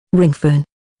Ringphone.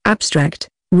 Abstract,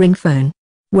 ringphone.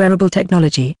 Wearable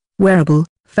technology, wearable,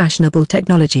 fashionable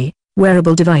technology,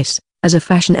 wearable device, as a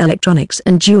fashion electronics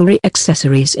and jewelry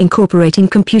accessories incorporating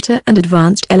computer and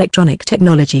advanced electronic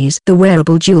technologies. The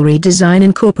wearable jewelry design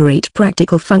incorporate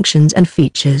practical functions and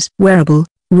features. Wearable,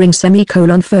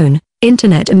 ring-phone,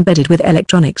 internet embedded with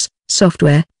electronics,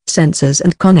 software, sensors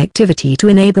and connectivity to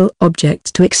enable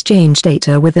objects to exchange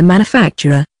data with the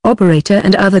manufacturer, operator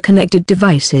and other connected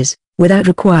devices, without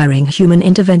requiring human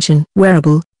intervention.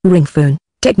 Wearable, ringphone,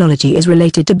 technology is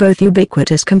related to both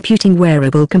ubiquitous computing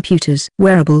wearable computers.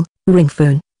 Wearable,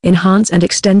 ringphone, enhance and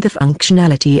extend the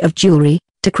functionality of jewelry,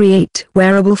 to create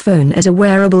wearable phone as a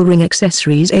wearable ring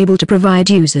accessories able to provide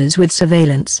users with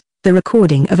surveillance, the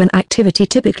recording of an activity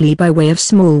typically by way of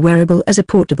small wearable as a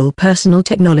portable personal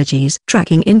technologies.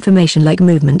 Tracking information like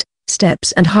movement,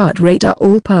 steps and heart rate are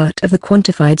all part of the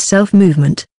quantified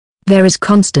self-movement. There is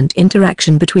constant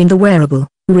interaction between the wearable,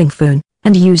 ringphone,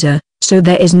 and user, so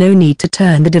there is no need to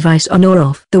turn the device on or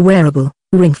off. The wearable,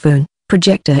 ringphone,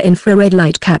 projector infrared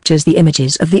light captures the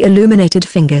images of the illuminated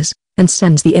fingers, and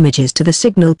sends the images to the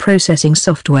signal processing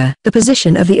software. The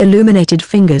position of the illuminated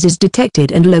fingers is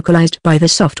detected and localized by the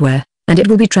software, and it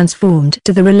will be transformed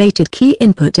to the related key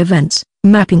input events,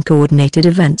 mapping coordinated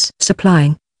events.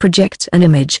 Supplying, projects an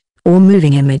image, or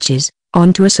moving images,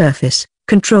 onto a surface,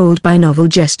 controlled by novel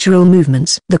gestural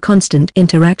movements. The constant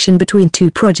interaction between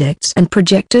two projects and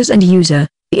projectors and user,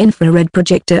 the infrared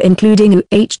projector including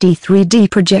UHD 3D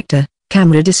projector,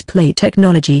 camera display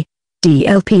technology,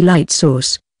 DLP light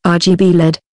source,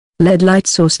 RGB LED light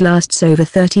source lasts over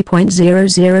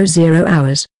 30.000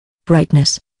 hours.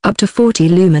 Brightness, up to 40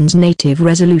 lumens. Native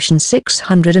resolution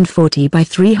 640 by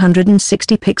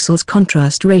 360 pixels.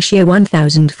 Contrast ratio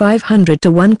 1500 to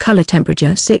 1. Color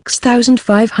temperature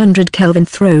 6500 Kelvin.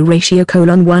 Throw ratio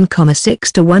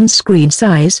 1,6 to 1. Screen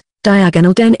size,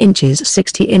 diagonal 10 inches.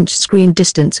 60-inch screen.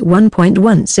 Distance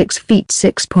 1.16 feet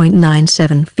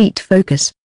 6.97 feet.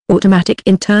 Focus, automatic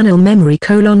internal memory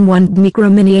 1 micro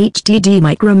mini HDD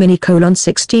micro mini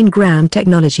 16 gram.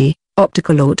 Technology,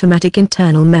 optical automatic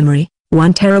internal memory,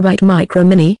 1 terabyte micro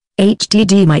mini,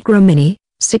 HDD micro mini,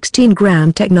 16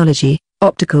 gram. Technology,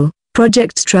 optical,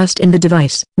 projects trust in the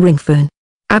device. Ringphone.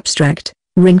 Abstract,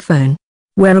 ringphone.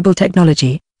 Wearable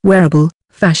technology, wearable,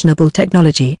 fashionable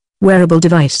technology, wearable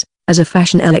device, as a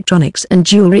fashion electronics and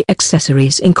jewelry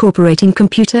accessories incorporating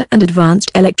computer and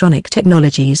advanced electronic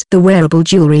technologies. The wearable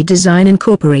jewelry design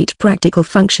incorporate practical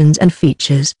functions and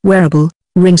features. Wearable,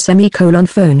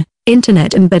 ring-phone,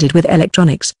 internet embedded with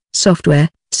electronics, software,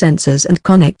 sensors and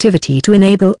connectivity to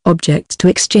enable objects to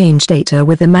exchange data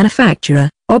with the manufacturer,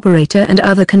 operator and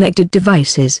other connected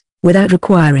devices, without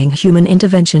requiring human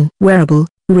intervention. Wearable,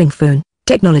 ringphone,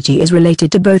 technology is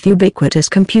related to both ubiquitous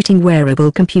computing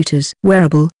wearable computers.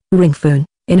 Wearable, ringphone,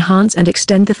 enhance and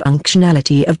extend the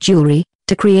functionality of jewelry,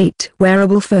 to create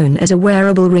wearable phone as a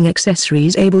wearable ring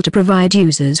accessories able to provide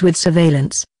users with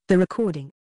surveillance, the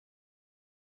recording